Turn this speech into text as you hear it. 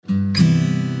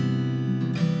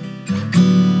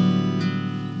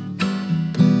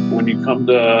come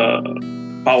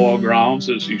to Powwow Grounds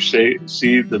is you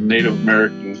see the Native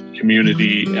American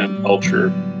community and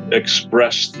culture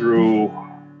expressed through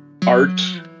art,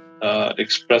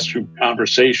 expressed through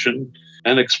conversation,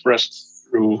 and expressed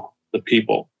through the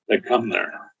people that come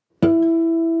there.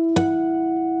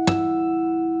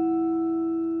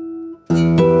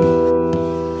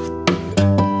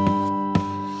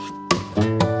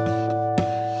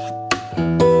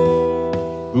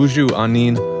 Bonjour,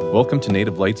 Anin. Welcome to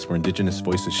Native Lights, where Indigenous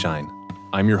voices shine.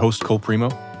 I'm your host, Cole Primo.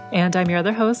 And I'm your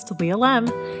other host, Leah Lem.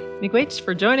 Miigwech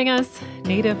for joining us.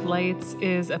 Native Lights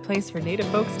is a place for Native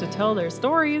folks to tell their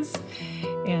stories.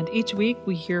 And each week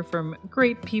we hear from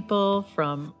great people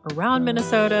from around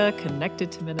Minnesota,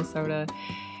 connected to Minnesota.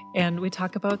 And we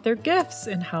talk about their gifts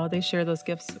and how they share those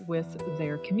gifts with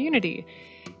their community.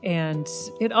 And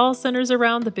it all centers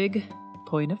around the big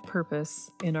point of purpose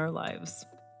in our lives.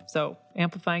 So,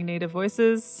 amplifying Native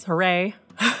voices, hooray.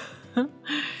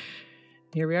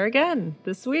 Here we are again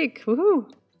this week. Woohoo.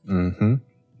 Mm-hmm.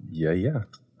 Yeah.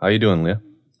 How you doing, Leah?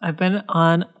 I've been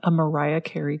on a Mariah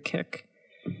Carey kick.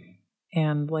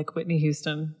 And like Whitney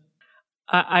Houston.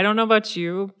 I don't know about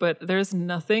you, but there's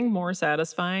nothing more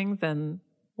satisfying than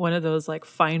one of those like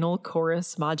final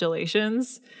chorus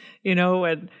modulations. You know,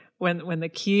 when the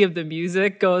key of the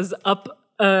music goes up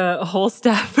a whole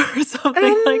step or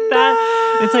something like that.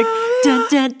 It's like da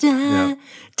da da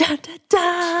da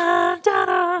da da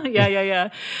da. Yeah.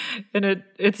 And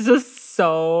it's just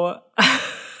so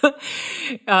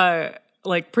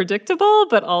like predictable,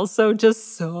 but also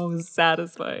just so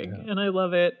satisfying. Yeah. And I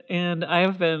love it. And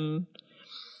I've been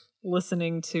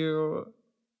listening to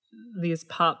these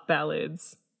pop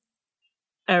ballads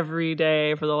every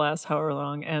day for the last however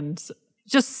long and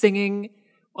just singing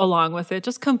along with it,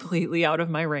 just completely out of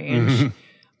my range. Mm-hmm.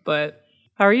 But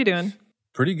how are you doing?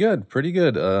 Pretty good.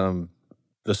 The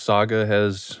saga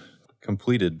has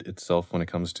completed itself when it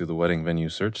comes to the wedding venue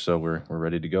search, so we're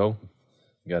ready to go.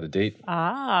 We got a date.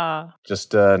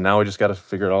 Just now we just got to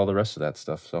figure out all the rest of that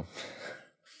stuff. So,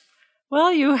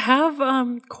 well, you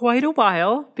have quite a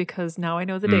while because now I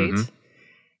know the date,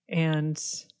 and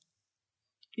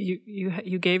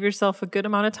you gave yourself a good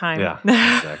amount of time. Yeah,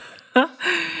 exactly.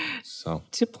 So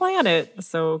to plan it.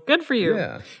 So good for you.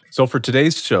 Yeah. So for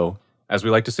today's show, as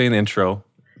we like to say in the intro,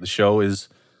 the show it's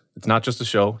not just a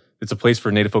show. It's a place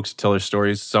for Native folks to tell their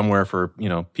stories, somewhere for,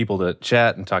 people to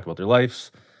chat and talk about their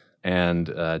lives. And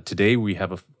today we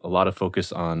have a lot of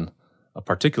focus on a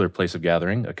particular place of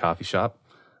gathering, a coffee shop,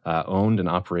 owned and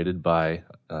operated by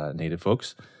Native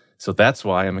folks. So that's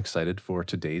why I'm excited for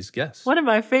today's guest. One of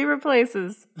my favorite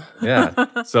places. Yeah.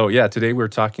 So today we're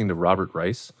talking to Robert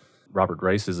Rice. Robert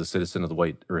Rice is a citizen of the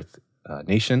White Earth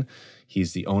Nation.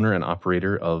 He's the owner and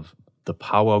operator of the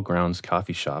Powwow Grounds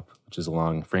Coffee Shop, which is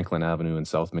along Franklin Avenue in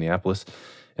South Minneapolis.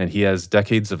 And he has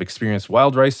decades of experience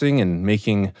wild ricing and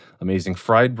making amazing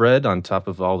fried bread on top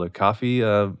of all the coffee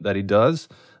that he does.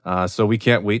 So we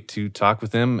can't wait to talk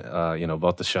with him,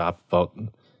 about the shop, about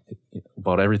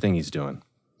everything he's doing.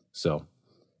 So,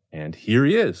 and here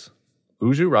he is.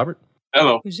 Bonjour, Robert.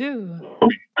 Hello. Bonjour.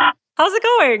 How's it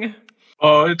going?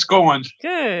 Oh, it's going.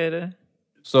 Good.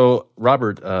 So,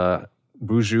 Robert,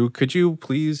 Bonjour, could you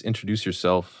please introduce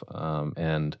yourself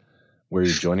and where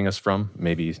you're joining us from?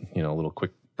 Maybe, a little quick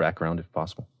background if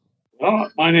possible. Well,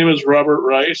 my name is Robert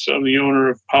Rice. I'm the owner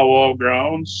of Powwow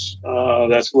Grounds.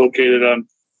 That's located on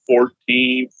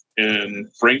 14th and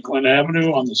Franklin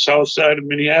Avenue on the south side of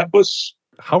Minneapolis.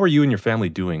 How are you and your family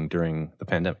doing during the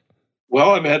pandemic?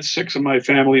 Well, I've had 6 of my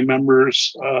family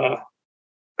members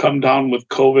come down with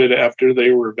COVID after they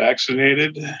were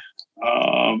vaccinated.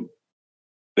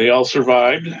 They all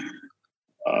survived.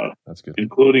 That's good.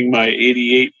 Including my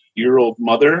 88-year-old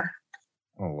mother.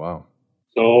 Oh, wow.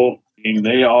 So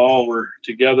they all were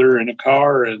together in a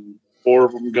car, and 4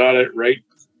 of them got it right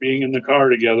being in the car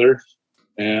together.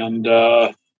 And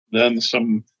then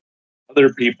some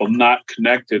other people not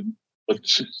connected with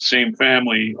the same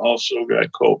family also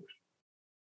got COVID.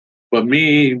 But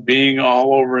me being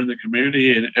all over in the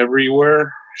community and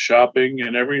everywhere, shopping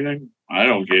and everything, I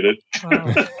don't get it.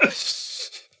 Wow.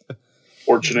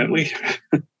 Fortunately.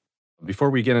 Before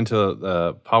we get into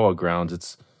the Powwow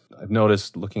Grounds, I've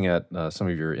noticed looking at some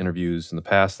of your interviews in the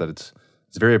past that it's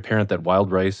very apparent that wild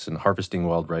rice and harvesting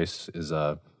wild rice is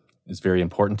very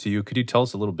important to you. Could you tell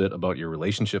us a little bit about your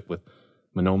relationship with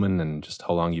Mahnomen and just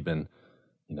how long you've been,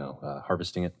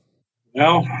 harvesting it?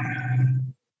 Well,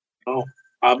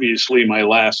 obviously my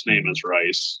last name is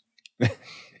Rice,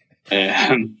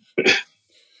 and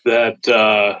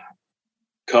that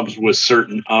comes with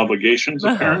certain obligations,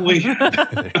 apparently.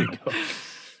 There you go.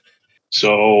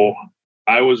 So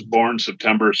I was born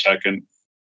September 2nd,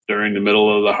 during the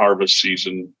middle of the harvest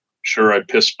season. Sure, I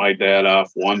pissed my dad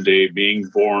off one day being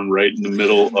born right in the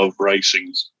middle of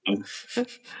ricing. It's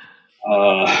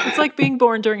like being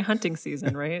born during hunting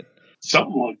season, right?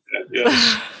 Something like that,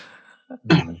 yes.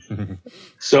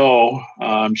 So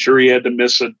I'm sure he had to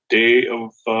miss a day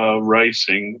of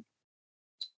ricing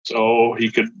so he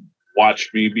could watch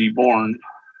me be born.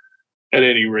 At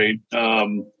any rate,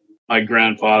 my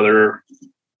grandfather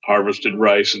harvested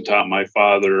rice and taught my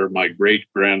father. My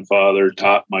great-grandfather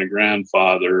taught my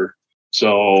grandfather.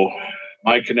 So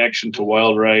my connection to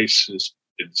wild rice is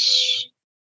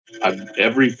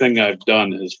everything I've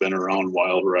done has been around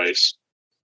wild rice.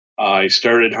 I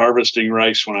started harvesting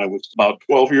rice when I was about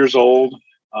 12 years old.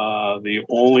 The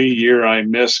only year I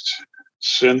missed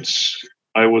since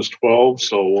I was 12,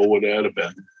 so what would that have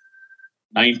been?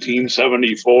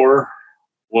 1974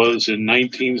 was in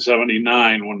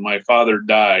 1979 when my father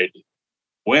died,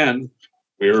 when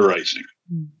we were ricing.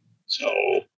 So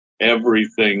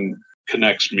everything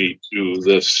connects me to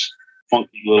this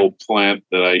funky little plant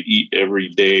that I eat every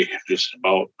day, just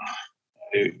about.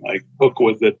 I cook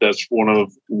with it. That's one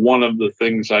of the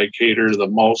things I cater the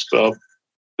most of,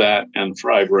 that and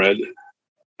fry bread.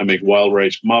 I make wild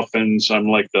rice muffins. I'm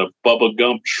like the Bubba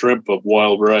Gump shrimp of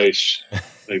wild rice.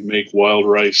 I make wild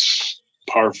rice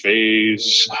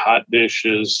parfaits, hot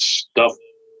dishes, stuff,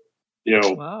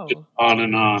 Wow. just on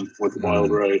and on with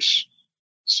wild rice.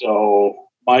 So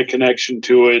my connection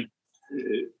to it,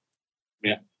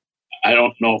 I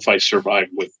don't know if I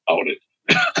survived without it.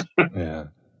 Yeah.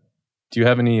 Do you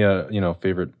have any,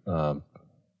 favorite,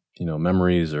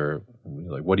 memories, or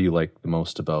like, what do you like the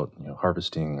most about,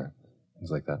 harvesting or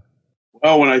things like that?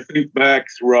 Well, when I think back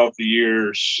throughout the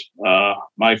years,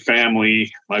 my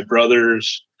family, my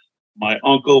brothers, my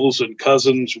uncles and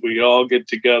cousins, we all get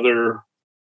together,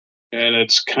 and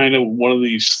it's kind of one of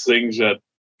these things that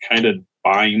kind of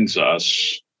binds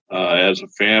us as a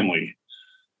family.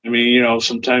 I mean,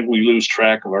 sometimes we lose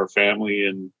track of our family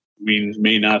and we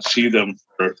may not see them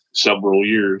for several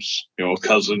years, a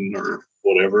cousin or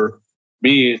whatever.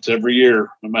 Me, it's every year,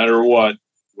 no matter what.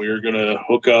 We're going to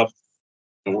hook up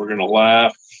and we're going to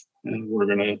laugh and we're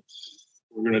going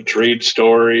to trade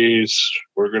stories.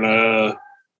 We're going to,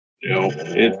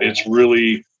 it's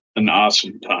really an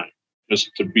awesome time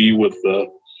just to be with the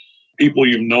people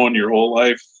you've known your whole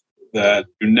life that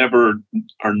you never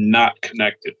are not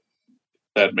connected.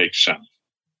 That makes sense.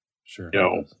 Sure.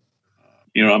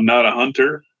 I'm not a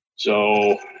hunter,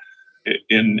 so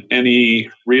in any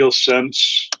real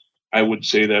sense, I would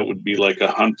say that would be like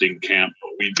a hunting camp,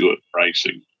 but we do it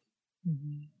ricing.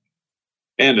 Mm-hmm.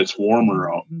 And it's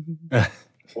warmer out. The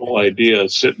whole idea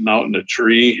of sitting out in a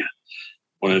tree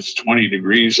when it's 20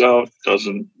 degrees out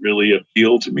doesn't really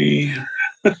appeal to me.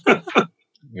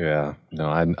 Yeah,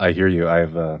 no, I hear you.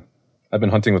 I've been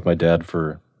hunting with my dad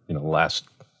for the last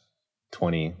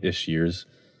 20-ish years,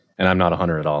 and I'm not a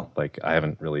hunter at all. Like I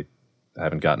haven't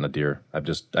gotten a deer. I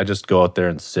just go out there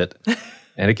and sit,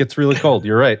 and it gets really cold.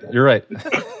 You're right.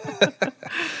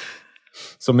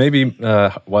 So maybe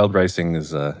wild ricing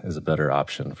is a better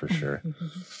option for sure.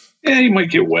 Yeah, you might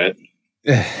get wet.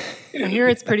 I hear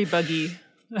it's pretty buggy.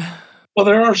 Well,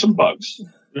 there are some bugs.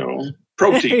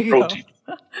 Protein.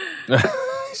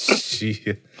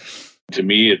 To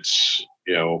me, it's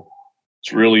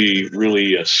it's really,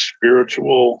 really a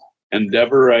spiritual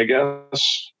endeavor, I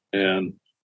guess. And,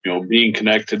 being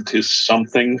connected to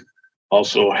something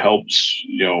also helps,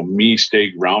 me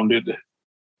stay grounded.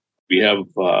 We have,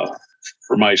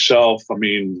 for myself, I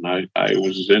mean, I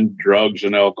was in drugs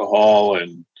and alcohol,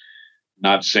 and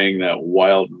not saying that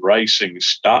wild ricing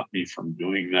stopped me from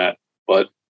doing that, but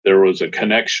there was a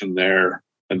connection there.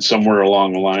 And somewhere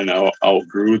along the line, I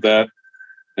outgrew that.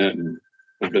 And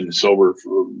I've been sober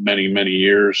for many, many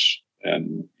years.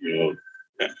 And,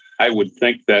 I would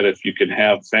think that if you can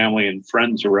have family and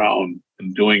friends around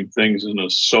and doing things in a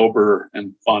sober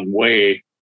and fun way,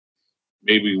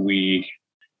 maybe we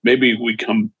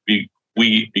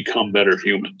become better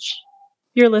humans.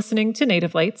 You're listening to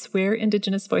Native Lights, where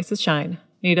Indigenous voices shine.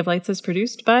 Native Lights is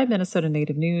produced by Minnesota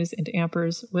Native News and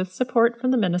Ampers with support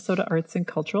from the Minnesota Arts and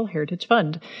Cultural Heritage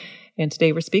Fund. And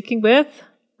today we're speaking with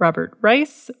Robert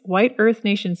Rice, White Earth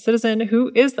Nation citizen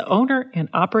who is the owner and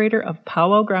operator of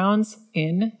Powwow Grounds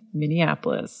in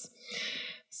Minneapolis.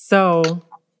 So,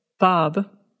 Bob,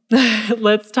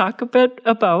 let's talk a bit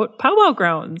about Powwow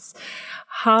Grounds.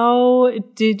 How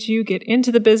did you get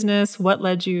into the business? What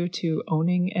led you to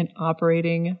owning and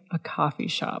operating a coffee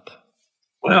shop?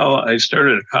 Well, I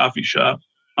started a coffee shop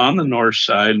on the north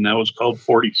side, and that was called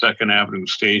 42nd Avenue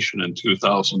Station in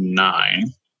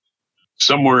 2009.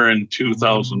 somewhere in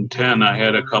 2010, I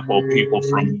had a couple of people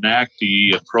from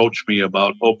NACD approach me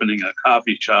about opening a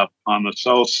coffee shop on the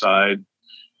south side,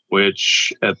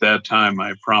 which at that time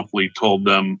I promptly told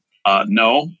them,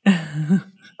 no.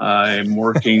 I'm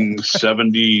working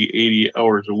 70, 80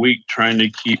 hours a week trying to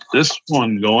keep this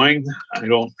one going. I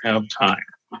don't have time.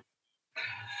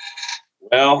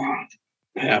 Well,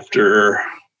 after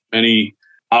many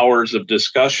hours of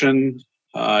discussion,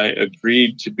 I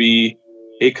agreed to be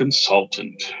a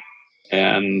consultant.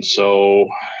 And so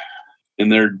in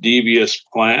their devious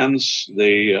plans,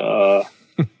 they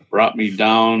brought me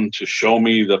down to show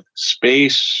me the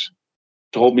space,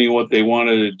 told me what they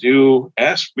wanted to do,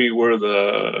 asked me where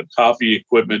the coffee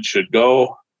equipment should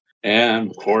go. And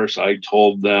of course, I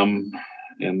told them.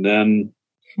 And then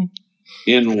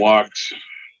in walked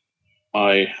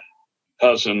my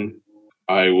cousin.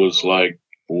 I was like,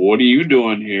 what are you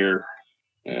doing here?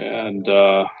 And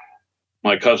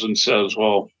my cousin says,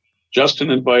 well, Justin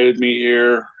invited me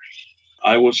here.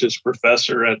 I was his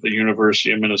professor at the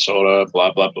University of Minnesota,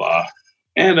 blah, blah, blah.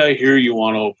 And I hear you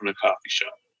want to open a coffee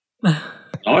shop.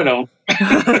 No, I don't.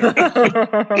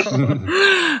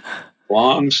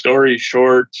 Long story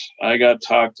short, I got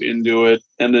talked into it,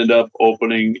 ended up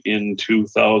opening in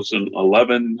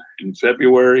 2011 in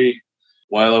February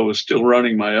while I was still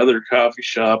running my other coffee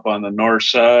shop on the north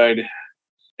side.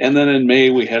 And then in May,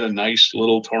 we had a nice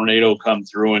little tornado come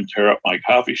through and tear up my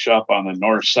coffee shop on the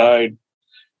north side,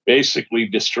 basically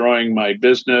destroying my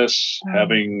business,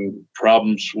 having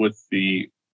problems with the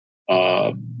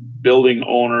building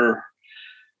owner,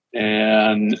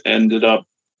 and ended up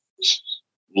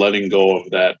letting go of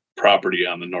that property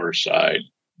on the north side.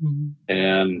 Mm-hmm.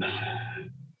 And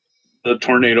the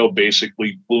tornado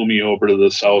basically blew me over to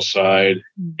the south side,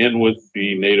 in with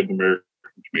the Native American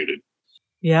community.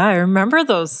 Yeah, I remember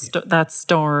that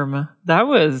storm. That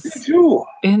was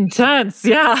intense.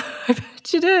 Yeah, I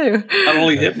bet you do. Not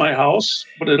only hit my house,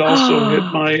 but it also hit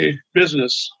my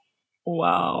business.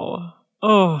 Wow.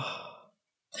 Oh.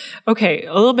 Okay,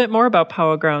 a little bit more about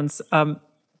Powwow Grounds.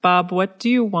 Bob, what do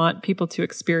you want people to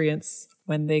experience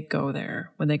when they go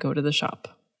there, when they go to the shop?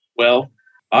 Well,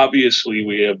 obviously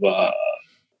we have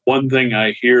one thing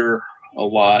I hear a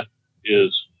lot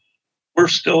is we're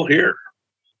still here.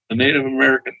 The Native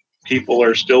American people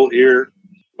are still here.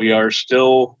 We are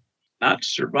still not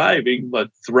surviving, but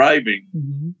thriving.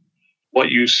 Mm-hmm.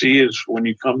 What you see is when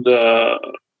you come to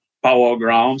Powwow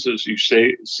Grounds, as you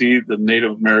see the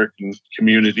Native American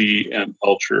community and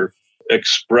culture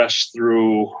expressed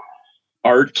through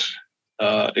art,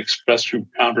 expressed through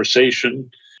conversation,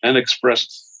 and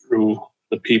expressed through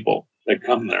the people that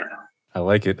come there. I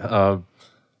like it.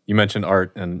 You mentioned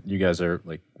art, and you guys are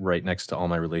like right next to All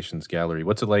My Relations Gallery.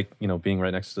 What's it like, being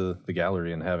right next to the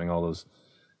gallery and having all those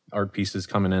art pieces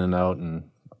coming in and out, and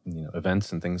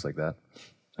events and things like that?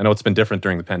 I know it's been different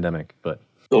during the pandemic, but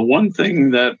the one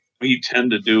thing that we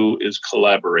tend to do is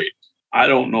collaborate. I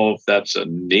don't know if that's a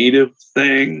native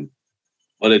thing,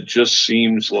 but it just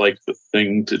seems like the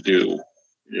thing to do.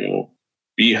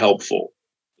 Be helpful.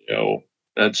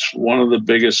 That's one of the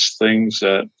biggest things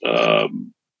that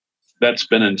that's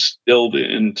been instilled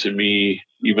into me,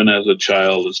 even as a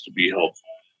child, is to be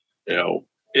helpful.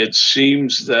 It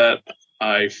seems that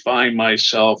I find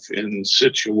myself in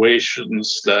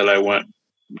situations that I went,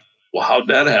 well, how'd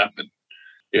that happen?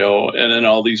 And then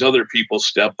all these other people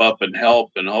step up and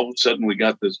help, and all of a sudden we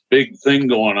got this big thing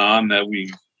going on that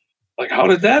we, like, how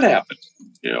did that happen?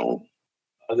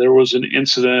 There was an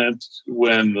incident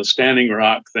when the Standing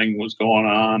Rock thing was going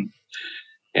on,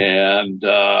 and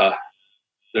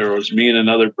there was me and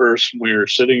another person. We were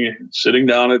sitting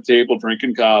down at a table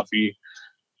drinking coffee,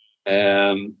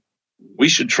 and we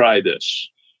should try this.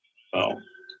 Oh,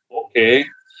 okay.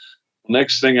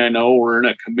 Next thing I know, we're in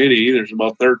a committee. There's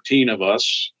about 13 of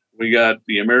us. We got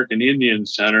the American Indian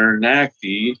Center,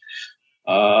 NACD,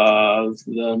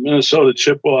 the Minnesota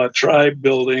Chippewa Tribe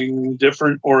Building,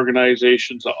 different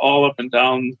organizations all up and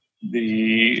down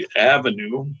the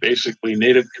avenue, basically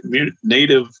native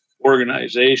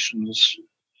organizations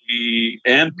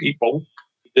and people.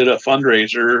 Did a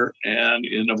fundraiser, and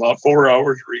in about 4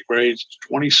 hours, we raised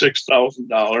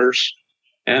 $26,000.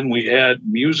 And we had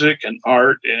music and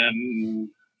art and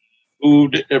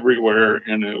food everywhere.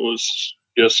 And it was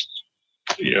just,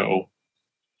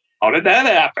 how did that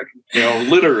happen?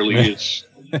 Literally,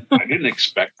 I didn't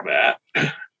expect that,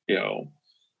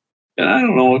 And I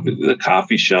don't know if the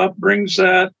coffee shop brings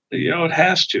that, it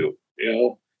has to,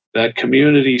 that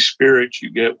community spirit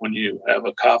you get when you have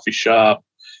a coffee shop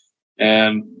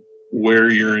and where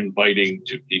you're inviting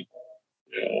to people.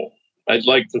 I'd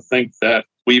like to think that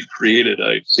we've created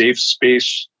a safe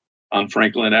space on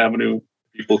Franklin Avenue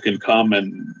people can come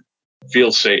and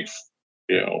feel safe,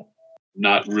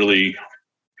 not really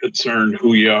concerned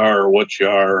who you are or what you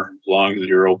are, as long as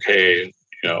you're okay.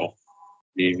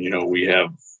 We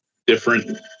have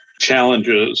different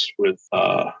challenges with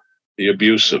the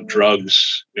abuse of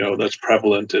drugs, that's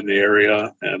prevalent in the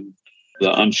area, and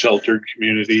the unsheltered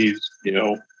communities,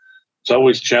 it's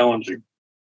always challenging.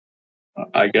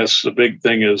 I guess the big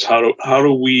thing is how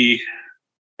do we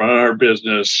run our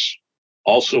business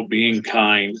also being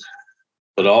kind,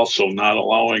 but also not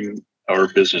allowing our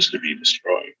business to be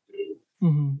destroyed.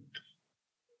 Mm-hmm.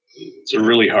 It's a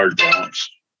really hard balance.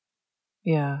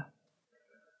 Yeah.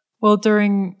 Well,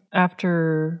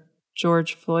 after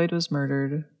George Floyd was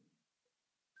murdered,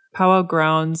 Powwow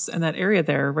Grounds and that area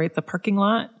there, right, the parking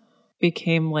lot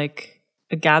became like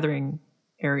a gathering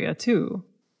area too,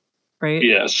 right?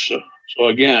 Yes. So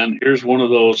again, here's one of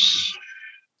those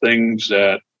things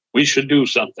that we should do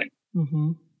something.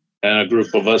 Mm-hmm. And a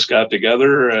group of us got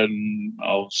together, and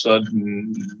all of a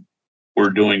sudden we're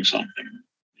doing something.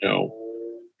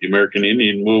 The American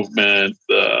Indian movement,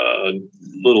 the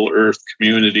Little Earth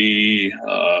community,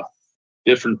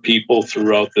 different people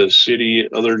throughout the city,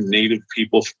 other Native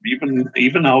people, even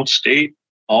outstate,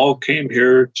 all came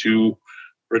here to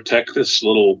protect this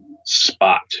little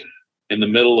spot in the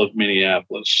middle of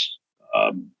Minneapolis.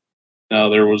 Now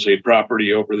there was a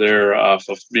property over there off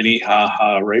of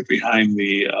Minnehaha, right behind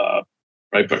the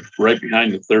right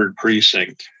behind the 3rd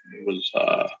precinct. It was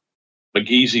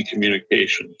McGeezy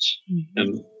Communications,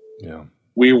 and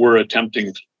we were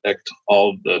attempting to protect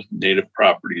all of the Native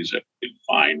properties that we could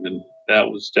find, and that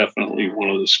was definitely one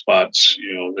of the spots.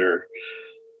 There,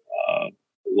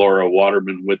 Laura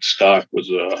Waterman Whitstock was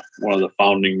one of the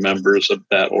founding members of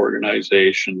that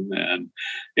organization, and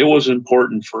it was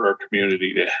important for our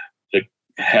community to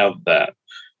have that.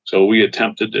 So we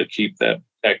attempted to keep that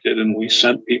protected, and we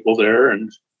sent people there, and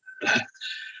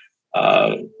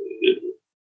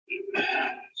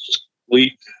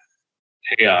complete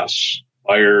chaos,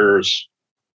 fires,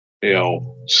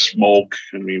 smoke.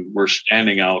 I mean, we're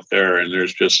standing out there, and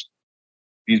there's just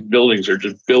these buildings are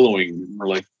just billowing. We're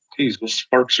like, geez, those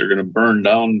sparks are going to burn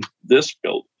down this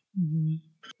building. Mm-hmm.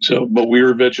 So, but we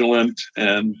were vigilant,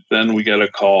 and then we got a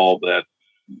call that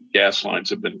gas lines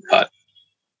have been cut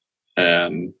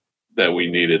and that we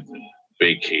needed to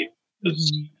vacate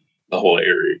the whole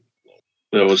area.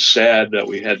 It was sad that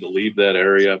we had to leave that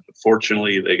area, but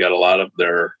fortunately they got a lot of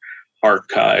their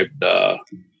archived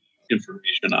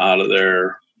information out of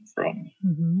there from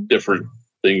different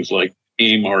things like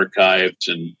AIM archives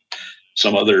and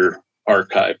some other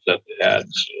archives that they had.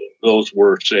 So those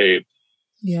were saved.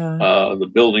 Yeah. The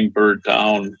building burned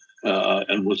down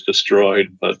and was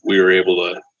destroyed, but we were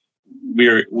able to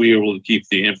keep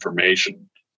the information.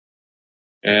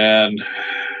 And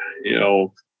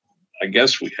I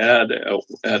guess we had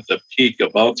at the peak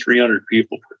about 300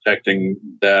 people protecting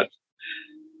that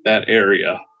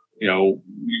area. We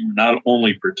were not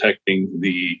only protecting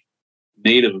the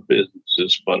Native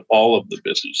businesses, but all of the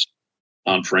business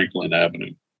on Franklin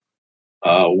Avenue.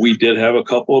 We did have a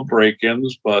couple of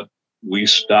break-ins, but we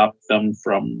stopped them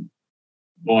from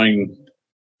going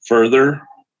further.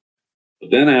 But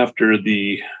then after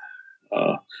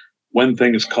when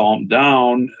things calmed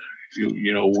down,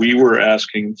 we were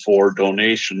asking for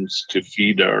donations to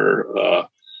feed our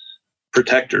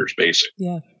protectors, basically.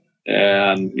 Yeah.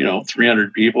 And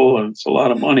 300 people, and it's a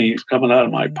lot of money coming out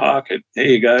of my pocket.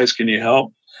 Hey guys, can you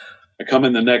help? I come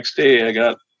in the next day, I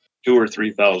got $2,000 or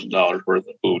 $3,000 worth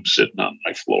of food sitting on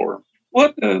my floor.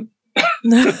 What the?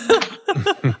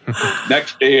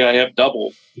 Next day, I have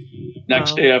double.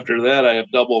 Next day after that, I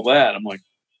have double that. I'm like,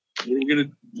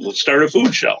 let's start a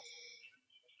food shelf.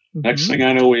 Next thing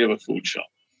I know, we have a food shelf.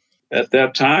 At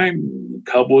that time,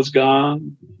 Cub was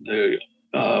gone. The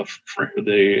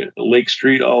Lake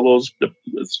Street, all those the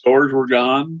stores were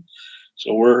gone.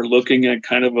 So we're looking at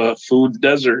kind of a food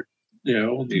desert.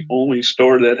 The only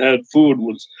store that had food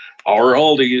was our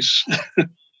Aldi's. That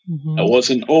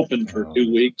wasn't open for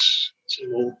 2 weeks.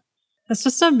 So it's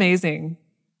just amazing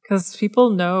because people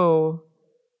know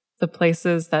the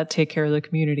places that take care of the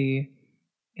community,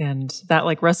 and that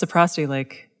like reciprocity,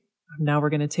 like now we're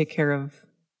going to take care of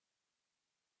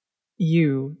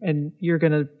you and you're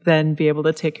going to then be able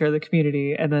to take care of the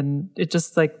community. And then it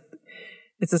just like,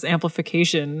 it's this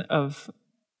amplification of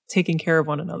taking care of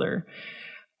one another,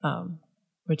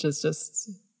 which is just,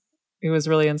 it was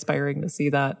really inspiring to see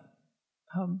that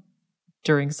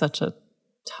during such a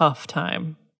tough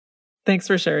time. Thanks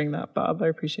for sharing that, Bob. I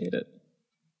appreciate it.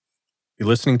 You're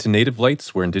listening to Native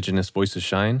Lights, where Indigenous voices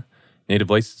shine.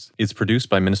 Native Lights is produced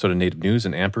by Minnesota Native News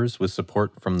and Ampers with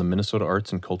support from the Minnesota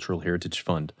Arts and Cultural Heritage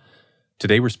Fund.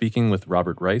 Today we're speaking with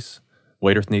Robert Rice,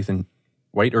 White Earth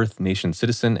Nation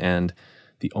citizen and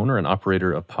the owner and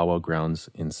operator of Powwow Grounds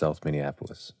in South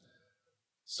Minneapolis.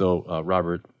 So,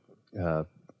 Robert,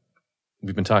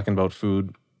 we've been talking about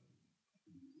food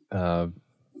at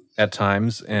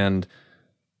times, and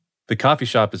the coffee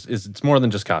shop is it's more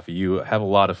than just coffee. You have a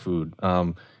lot of food.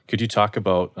 Could you talk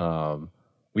about?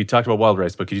 We talked about wild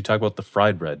rice, but could you talk about the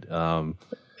fried bread?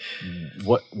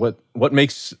 What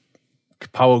makes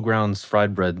Powwow Grounds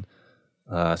fried bread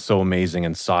so amazing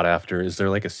and sought after? Is there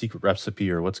like a secret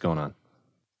recipe, or what's going on?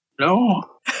 No,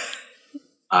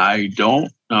 I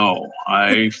don't know.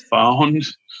 I found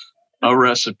a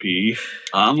recipe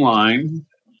online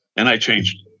and I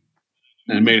changed it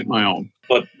and made it my own.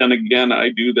 But then again, I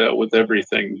do that with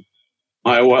everything.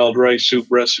 My wild rice soup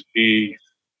recipe,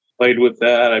 played with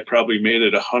that. I probably made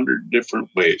it 100 different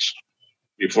ways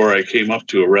before I came up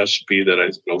to a recipe that I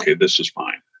said, okay, this is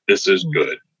fine. This is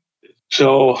good.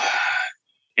 So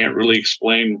can't really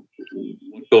explain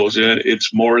what goes in.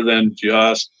 It's more than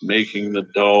just making the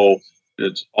dough.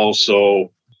 It's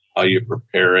also how you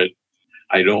prepare it.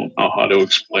 I don't know how to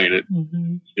explain it.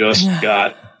 Just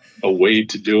got a way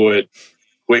to do it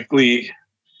quickly,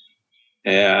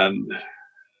 and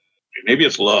maybe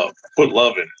it's love. Put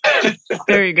love in it.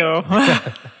 There you go. I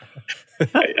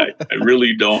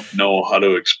really don't know how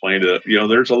to explain it.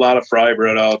 There's a lot of fry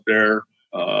bread out there.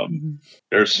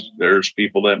 There's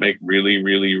people that make really,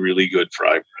 really, really good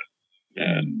fry bread,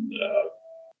 and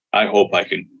I hope I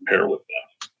can compare with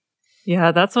them.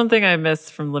 Yeah, that's one thing I miss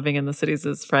from living in the cities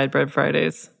is fried bread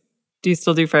Fridays. Do you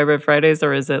still do fried bread Fridays,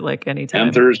 or is it like anytime?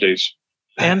 And Thursdays.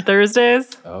 And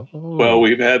Thursdays? Oh. Well,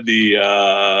 we've had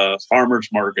the farmers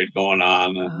market going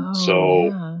on,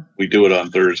 and we do it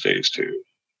on Thursdays too.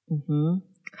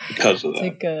 Because of that.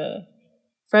 It's like a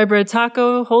fried bread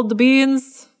taco, hold the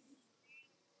beans.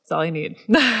 That's all you need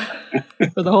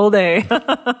for the whole day.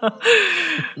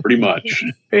 Pretty much.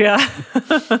 Yeah.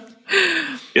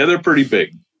 Yeah, they're pretty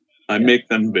big. I make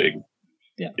them big.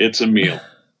 Yeah. It's a meal.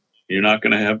 You're not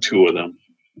going to have two of them.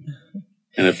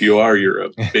 And if you are, you're a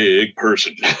big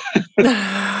person.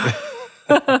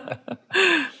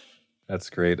 That's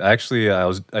great. Actually,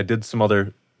 I did some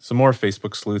more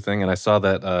Facebook sleuthing, and I saw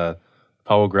that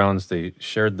Powwow Grounds, they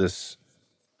shared this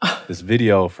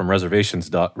video from Reservation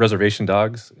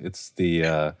Dogs. It's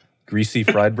the greasy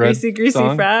fried bread. Greasy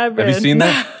song. fried bread. Have you seen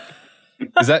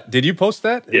that? Did you post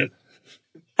that? Yeah.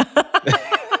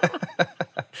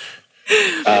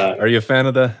 Are you a fan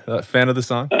of the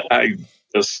song? I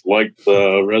just like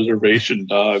the Reservation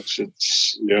Dogs.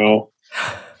 It's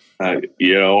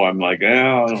I'm like,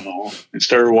 I don't know. I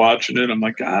started watching it. I'm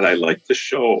like, God, I like the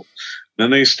show. Then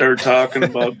they start talking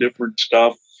about different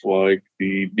stuff like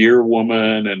the Deer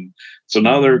Woman, and so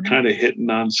now they're kind of hitting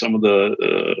on some of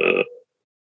the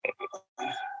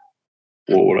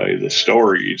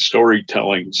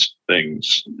storytelling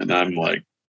things, and I'm like,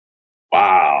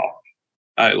 wow,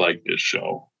 I like this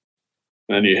show.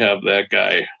 Then you have that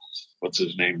guy, what's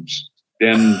his name?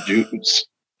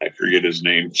 I forget his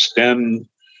name. Sten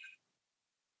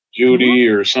Judy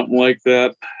or something like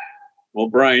that. Well,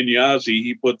 Brian Yazzie,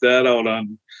 he put that out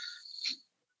on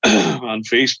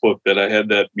Facebook that I had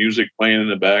that music playing in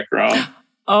the background.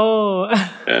 Oh.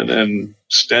 And then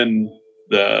Sten,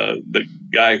 the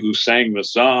guy who sang the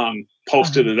song,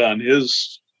 posted it on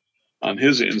his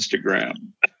Instagram.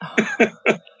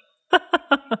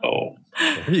 Oh,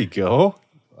 there you go.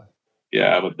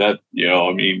 Yeah, but that,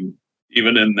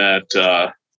 even in that,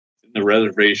 in the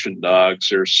Reservation Dogs,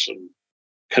 there's some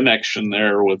connection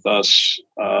there with us,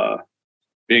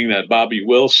 being that Bobby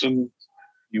Wilson,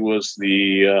 he was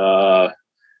the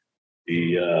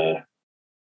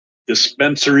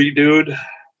dispensary dude.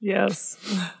 Yes.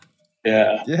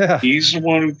 Yeah. He's the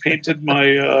one who painted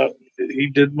he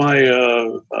did my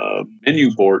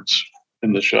menu boards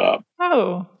in the shop.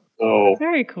 Oh. So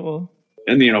very cool.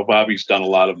 And Bobby's done a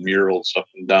lot of murals up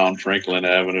and down Franklin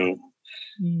Avenue.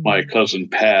 My cousin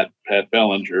Pat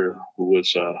Bellinger, who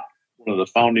was one of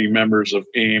the founding members of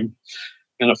AIM,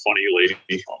 and a funny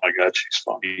lady. Oh my God, she's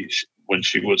funny when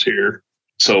she was here.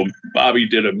 So Bobby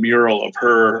did a mural of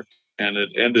her, and it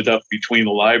ended up between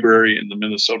the library and the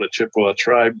Minnesota Chippewa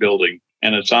Tribe building.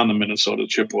 And it's on the Minnesota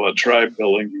Chippewa Tribe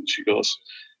building. And she goes,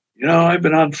 I've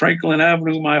been on Franklin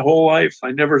Avenue my whole life.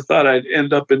 I never thought I'd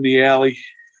end up in the alley.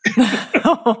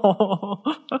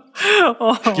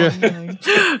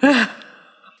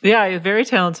 Yeah, he's a very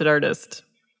talented artist.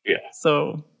 Yeah.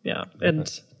 So, yeah. And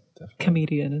definitely.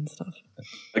 Comedian and stuff.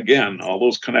 Again, all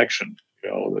those connections,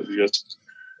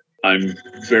 I'm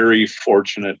very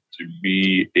fortunate to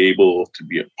be able to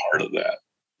be a part of that.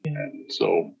 Yeah. And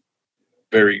so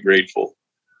very grateful.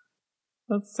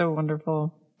 That's so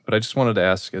wonderful. But I just wanted to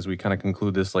ask, as we kind of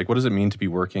conclude this, like, what does it mean to be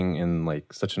working in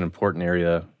like such an important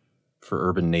area for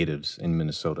urban natives in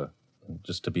Minnesota?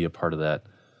 Just to be a part of that,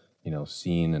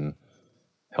 scene and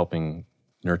helping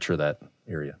nurture that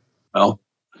area. Well,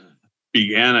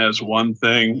 began as one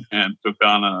thing and took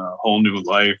on a whole new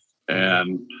life.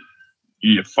 And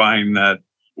you find that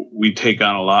we take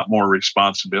on a lot more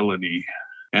responsibility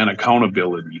and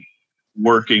accountability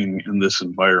working in this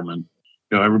environment.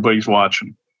 Everybody's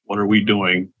watching. What are we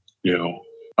doing?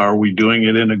 Are we doing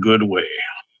it in a good way?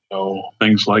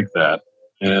 Things like that.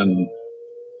 And,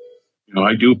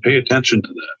 I do pay attention to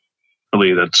that.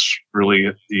 Really, that's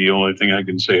really the only thing I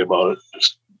can say about it.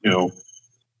 Just,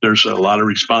 there's a lot of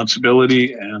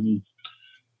responsibility and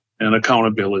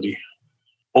accountability.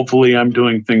 Hopefully I'm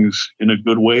doing things in a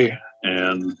good way,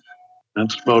 and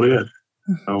that's about it.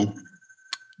 So.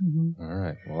 Mm-hmm. All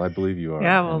right. Well, I believe you are.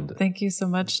 Yeah, well, thank you so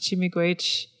much,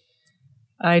 Chi-miigwech.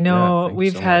 I know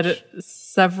we've had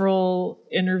several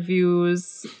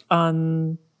interviews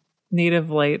on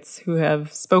Native Lights who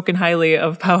have spoken highly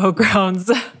of Powwow Grounds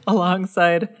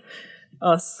alongside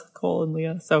us, Cole and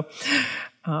Leah. So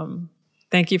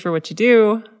thank you for what you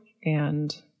do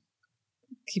and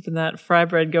keeping that fry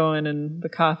bread going and the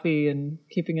coffee and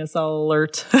keeping us all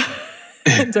alert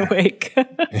and awake.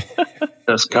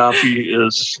 Yes, coffee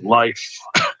is life.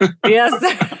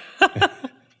 Yes.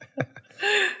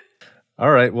 All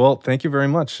right. Well, thank you very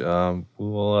much.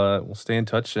 We'll stay in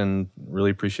touch and really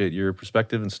appreciate your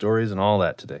perspective and stories and all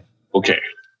that today. Okay.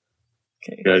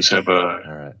 You guys have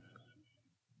a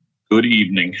good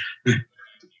evening.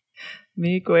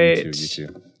 Miigwech. You too.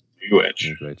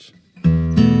 Miigwech.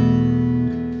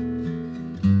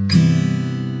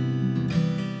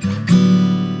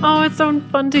 Oh, it's so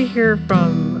fun to hear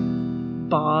from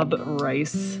Bob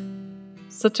Rice.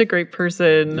 Such a great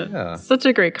person. Yeah. Such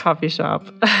a great coffee shop.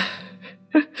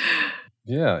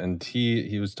 Yeah, and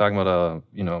he was talking about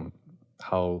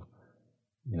how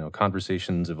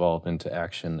conversations evolve into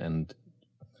action, and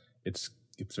it's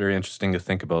very interesting to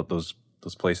think about those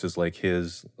places like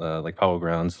his like Powwow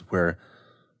Grounds, where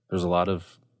there's a lot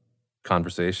of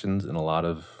conversations and a lot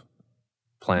of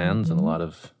plans and a lot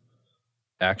of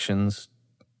actions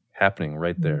happening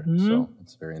right there. Mm-hmm. So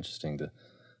it's very interesting to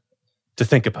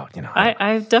think about.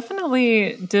 I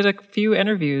definitely did a few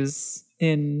interviews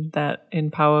in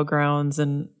Powwow Grounds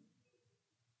and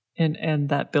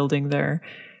that building there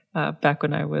back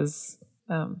when I was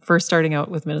first starting out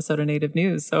with Minnesota Native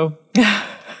News. So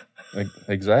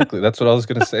exactly, that's what I was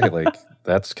going to say. Like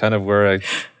that's kind of where I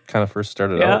kind of first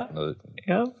started out.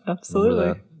 Yeah,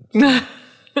 absolutely. So,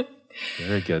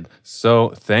 very good.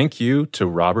 So thank you to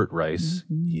Robert Rice.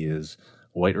 Mm-hmm. He is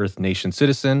a White Earth Nation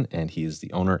citizen, and he is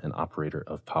the owner and operator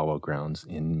of Powwow Grounds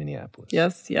in Minneapolis.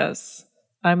 Yes.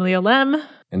 I'm Leah Lem.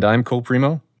 And I'm Cole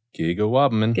Primo. Giga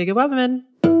Wabaman. Giga Wabaman.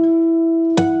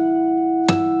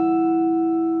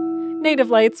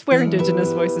 Native Lights, Where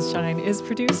Indigenous Voices Shine is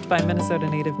produced by Minnesota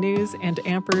Native News and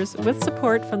Ampers with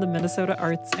support from the Minnesota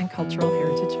Arts and Cultural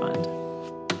Heritage Fund.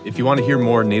 If you want to hear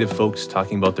more Native folks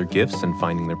talking about their gifts and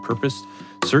finding their purpose,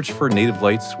 search for Native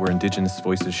Lights, Where Indigenous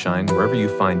Voices Shine wherever you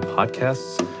find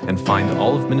podcasts, and find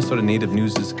all of Minnesota Native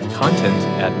News' content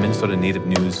at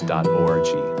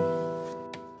minnesotanativenews.org.